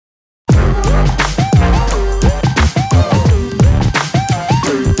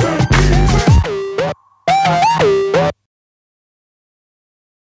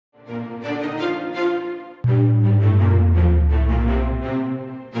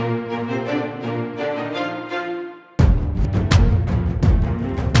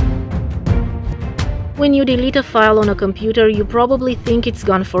When you delete a file on a computer, you probably think it's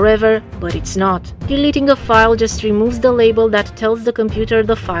gone forever, but it's not. Deleting a file just removes the label that tells the computer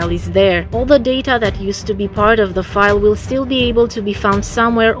the file is there. All the data that used to be part of the file will still be able to be found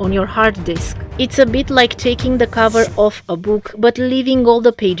somewhere on your hard disk. It's a bit like taking the cover off a book, but leaving all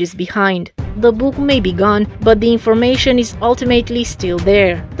the pages behind. The book may be gone, but the information is ultimately still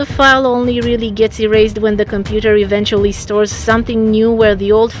there. The file only really gets erased when the computer eventually stores something new where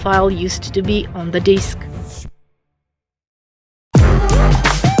the old file used to be on the disk.